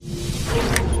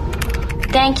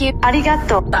Thank you.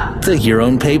 Arigato. The Your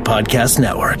Own Pay Podcast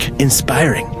Network,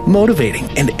 inspiring, motivating,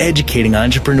 and educating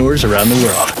entrepreneurs around the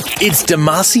world. It's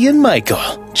Demasi and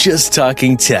Michael, Just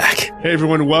Talking Tech. Hey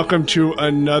everyone, welcome to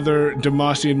another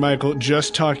Demasi and Michael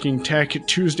Just Talking Tech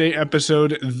Tuesday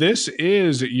episode. This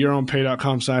is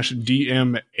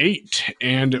yourownpay.com/DM8,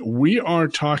 and we are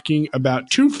talking about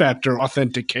two-factor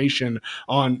authentication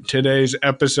on today's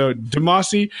episode.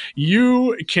 Demasi,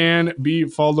 you can be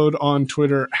followed on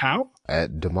Twitter. How?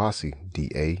 At Demasi,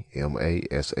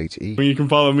 D-A-M-A-S-H-E. You can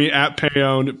follow me at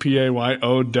Payon,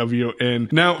 P-A-Y-O-W-N.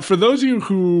 Now, for those of you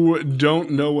who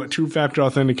don't know what two-factor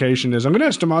authentication is, I'm going to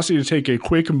ask Demasi to take a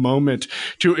quick moment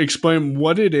to explain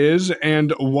what it is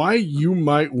and why you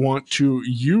might want to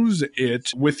use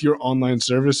it with your online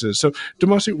services. So,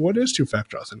 Demasi, what is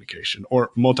two-factor authentication or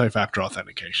multi-factor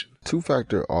authentication?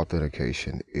 Two-factor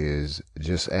authentication is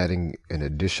just adding an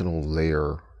additional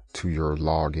layer to your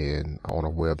login on a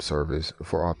web service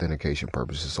for authentication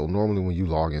purposes. So normally when you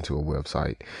log into a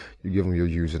website, you give them your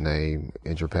username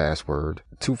and your password.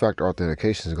 Two-factor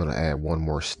authentication is going to add one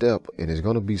more step, and it's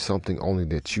going to be something only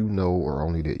that you know or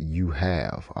only that you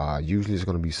have. Usually it's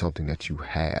going to be something that you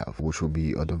have, which will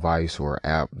be a device or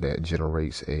app that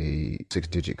generates a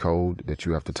 6-digit code that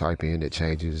you have to type in that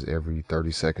changes every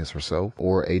 30 seconds or so,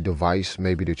 or a device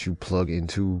maybe that you plug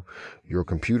into your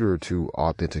computer to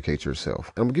authenticate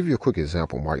yourself. I'm going to give you a quick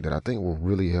example, Mike, that I think will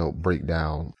really help break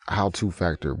down how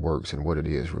two-factor works and what it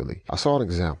is really. I saw an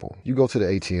example. You go to the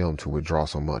ATM to withdraw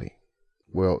some money.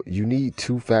 Well, you need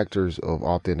two factors of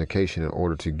authentication in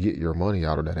order to get your money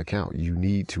out of that account. You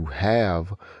need to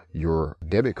have your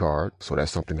debit card, so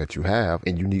that's something that you have,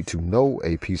 and you need to know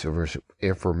a piece of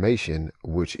information,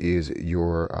 which is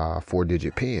your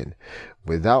 4-digit PIN.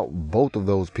 Without both of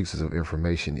those pieces of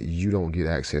information, you don't get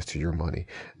access to your money.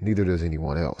 Neither does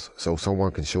anyone else. So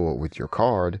someone can show up with your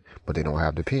card, but they don't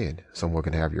have the PIN. Someone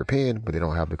can have your PIN, but they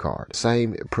don't have the card.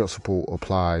 Same principle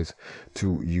applies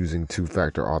to using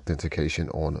two-factor authentication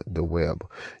on the web.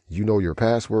 You know your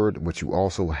password, but you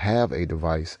also have a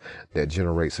device that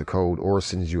generates a code or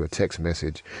sends you a text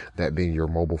message, that being your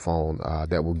mobile phone,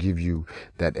 that will give you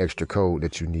that extra code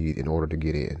that you need in order to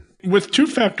get in. With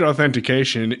two-factor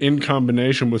authentication in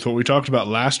combination with what we talked about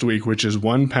last week, which is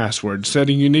 1Password,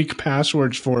 setting unique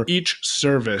passwords for each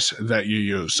service that you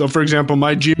use. So, for example,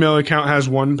 my Gmail account has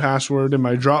 1Password, and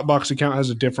my Dropbox account has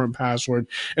a different password,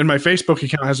 and my Facebook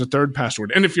account has a third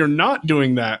password. And if you're not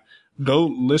doing that, go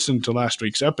listen to last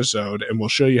week's episode and we'll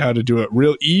show you how to do it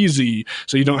real easy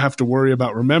so you don't have to worry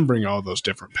about remembering all those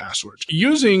different passwords.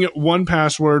 Using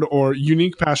 1Password or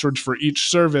unique passwords for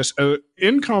each service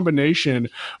in combination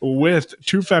with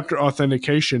two-factor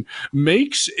authentication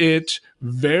makes it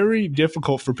very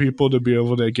difficult for people to be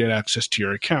able to get access to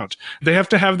your account. They have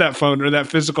to have that phone or that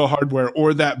physical hardware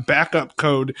or that backup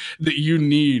code that you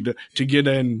need to get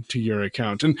into your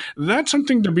account. And that's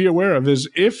something to be aware of, is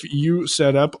if you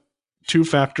set up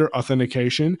two-factor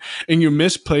authentication and you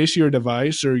misplace your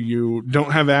device or you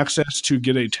don't have access to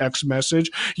get a text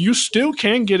message, you still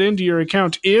can get into your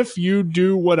account if you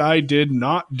do what I did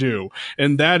not do.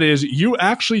 And that is, you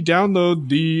actually download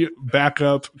the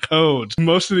backup codes.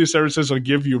 Most of these services will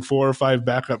give you 4 or 5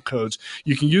 backup codes.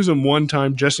 You can use them one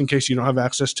time just in case you don't have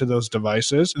access to those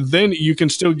devices. Then you can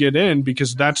still get in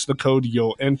because that's the code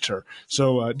you'll enter.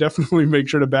 So definitely make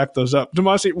sure to back those up.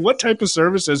 Demasi, what type of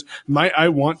services might I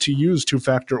want to use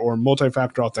two-factor or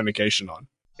multi-factor authentication on?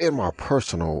 In my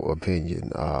personal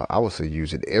opinion, I would say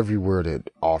use it everywhere that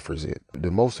offers it.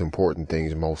 The most important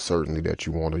things, most certainly, that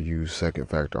you want to use second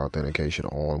factor authentication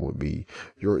on would be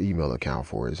your email account,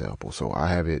 for example. So I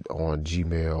have it on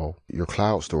Gmail, your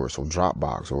cloud storage, so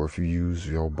Dropbox, or if you use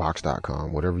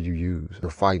Box.com, whatever you use. Your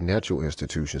financial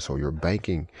institution, so your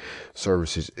banking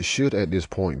services, should at this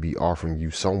point be offering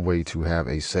you some way to have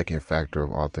a second factor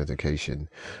of authentication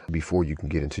before you can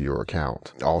get into your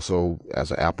account. Also,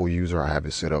 as an Apple user, I have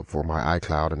it set up for my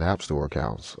iCloud and App Store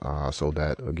accounts, so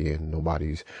that, again,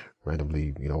 nobody's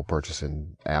randomly,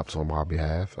 purchasing apps on my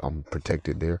behalf. I'm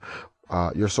protected there.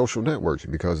 Your social networks,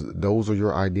 because those are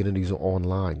your identities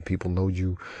online. People know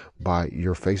you by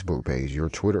your Facebook page, your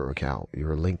Twitter account,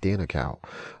 your LinkedIn account.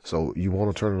 So you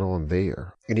want to turn it on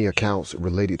there. Any accounts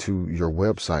related to your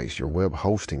websites, your web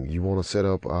hosting, you want to set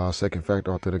up second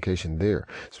factor authentication there.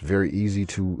 It's very easy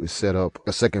to set up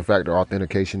a second factor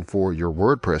authentication for your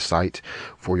WordPress site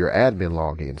for your admin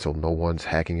login, so no one's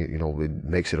hacking it. It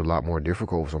makes it a lot more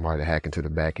difficult for somebody to hack into the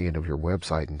back end of your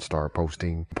website and start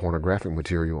posting pornographic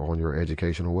material on your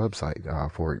educational website,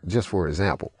 for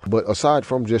example. But aside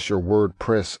from just your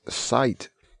WordPress site,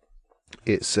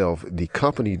 itself, the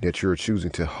company that you're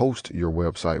choosing to host your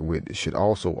website with should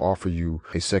also offer you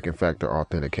a second factor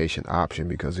authentication option,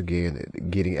 because again,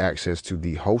 getting access to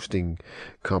the hosting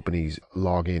company's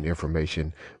login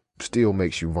information still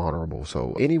makes you vulnerable.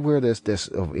 So anywhere that's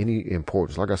of any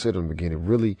importance, like I said in the beginning,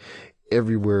 really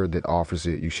everywhere that offers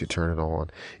it, you should turn it on.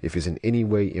 If it's in any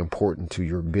way important to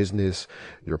your business,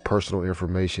 your personal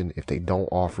information, if they don't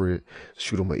offer it,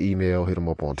 shoot them an email, hit them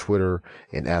up on Twitter,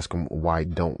 and ask them why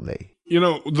don't they. You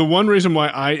know, the one reason why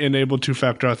I enable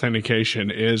two-factor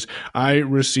authentication is I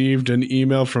received an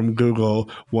email from Google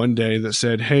one day that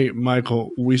said, "Hey,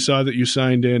 Michael, we saw that you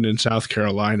signed in South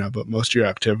Carolina, but most of your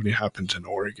activity happens in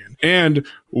Oregon." And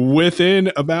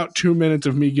within about 2 minutes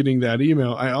of me getting that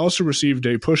email, I also received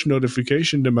a push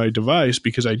notification to my device,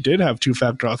 because I did have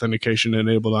two-factor authentication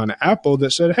enabled on Apple,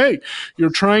 that said, "Hey, you're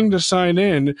trying to sign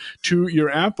in to your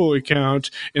Apple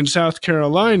account in South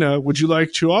Carolina. Would you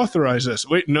like to authorize this?"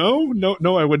 Wait, no,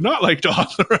 I would not like to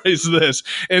authorize this.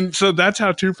 And so that's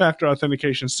how two-factor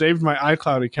authentication saved my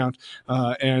iCloud account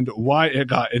and why it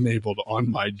got enabled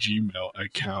on my Gmail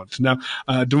account. Now,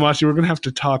 Demasi, we're going to have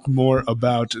to talk more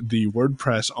about the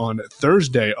WordPress on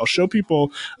Thursday. I'll show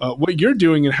people what you're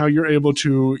doing and how you're able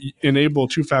to enable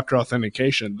two-factor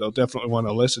authentication. They'll definitely want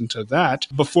to listen to that.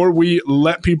 Before we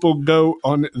let people go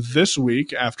on this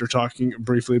week, after talking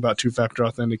briefly about two-factor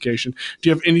authentication, do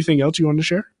you have anything else you want to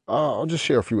share? I'll just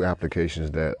share a few applications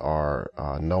that are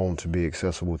known to be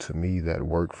accessible to me that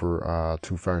work for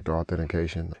two-factor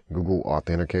authentication. Google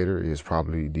Authenticator is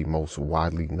probably the most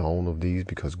widely known of these,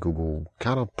 because Google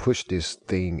kind of pushed this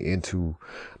thing into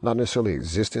not necessarily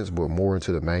existence, but more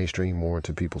into the mainstream, more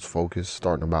into people's focus,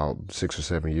 starting about 6 or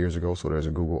 7 years ago. So there's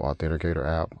a Google Authenticator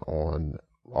app on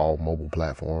all mobile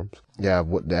platforms. Yeah,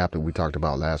 what the app that we talked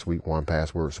about last week,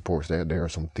 1Password, supports that. There are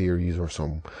some theories or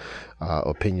some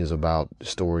opinions about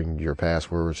storing your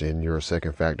passwords and your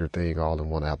second factor thing all in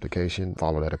one application.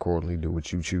 Follow that accordingly. Do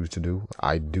what you choose to do.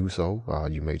 I do so.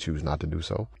 You may choose not to do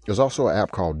so. There's also an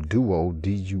app called Duo,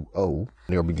 D-U-O.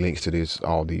 There'll be links to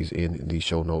all these in the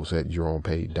show notes at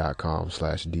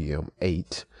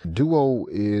yourownpay.com/DM8. Duo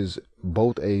is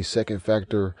both a second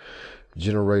factor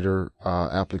generator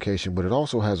application, but it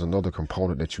also has another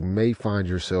component that you may find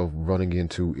yourself running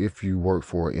into if you work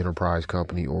for an enterprise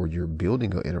company or you're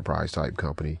building an enterprise type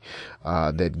company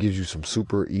that gives you some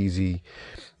super easy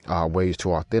ways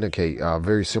to authenticate,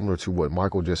 very similar to what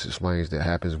Michael just explains that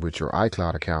happens with your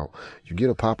iCloud account. You get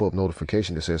a pop-up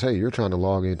notification that says, "Hey, you're trying to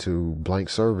log into blank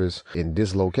service in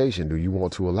this location. Do you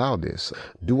want to allow this?"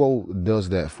 Duo does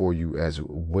that for you as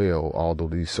well, although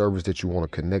the service that you want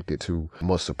to connect it to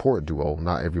must support Duo.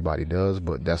 Not everybody does,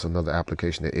 but that's another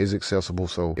application that is accessible.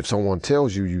 So if someone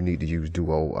tells you you need to use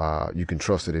Duo, you can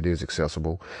trust that it is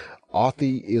accessible.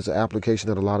 Authy is an application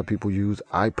that a lot of people use.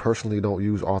 I personally don't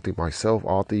use Authy myself.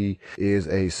 Authy is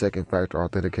a second factor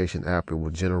authentication app. It will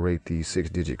generate the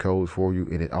 6-digit codes for you,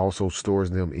 and it also stores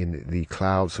them in the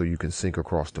cloud so you can sync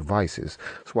across devices.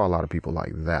 That's why a lot of people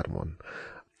like that one.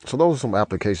 So those are some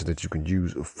applications that you can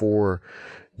use for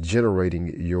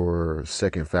generating your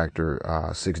second factor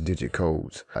 6-digit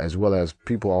codes, as well as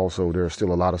people also, there are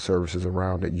still a lot of services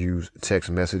around that use text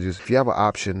messages. If you have an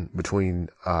option between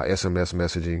SMS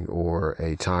messaging or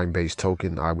a time-based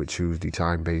token, I would choose the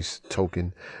time-based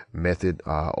token method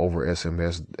over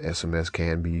SMS. SMS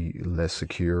can be less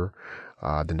secure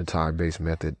than the time-based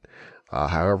method.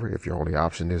 However, if your only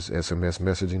option is SMS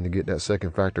messaging to get that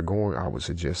second factor going, I would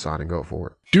suggest signing up for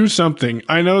it. Do something.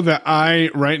 I know that I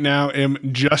right now am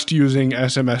just using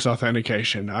SMS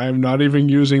authentication. I am not even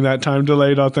using that time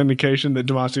delayed authentication that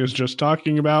Demasi was just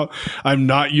talking about. I'm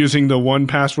not using the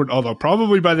 1Password, although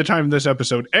probably by the time this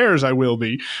episode airs, I will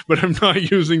be, but I'm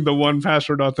not using the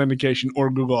 1Password authentication or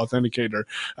Google Authenticator.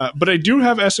 But I do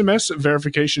have SMS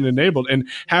verification enabled, and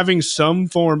having some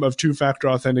form of two-factor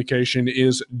authentication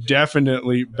is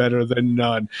definitely better than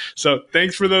none. So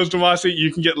thanks for those, Demasi.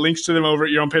 You can get links to them over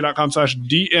at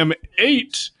yourownpay.com/DM8.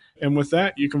 And with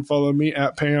that, you can follow me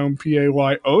at Payon,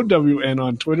 P-A-Y-O-W-N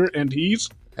on Twitter, and he's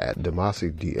at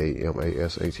Demasi,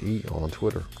 D-A-M-A-S-H-E on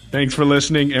Twitter. Thanks for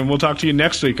listening, and we'll talk to you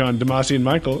next week on Demasi and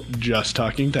Michael, Just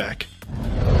Talking Tech.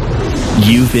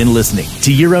 You've been listening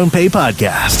to Your Own Pay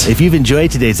Podcast. If you've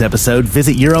enjoyed today's episode,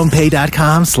 visit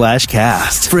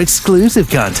yourownpay.com/cast for exclusive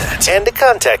content and to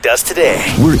contact us today.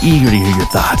 We're eager to hear your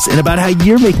thoughts and about how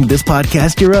you're making this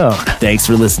podcast your own. Thanks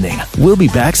for listening. We'll be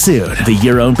back soon. The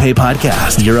Your Own Pay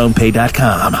Podcast,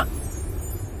 yourownpay.com.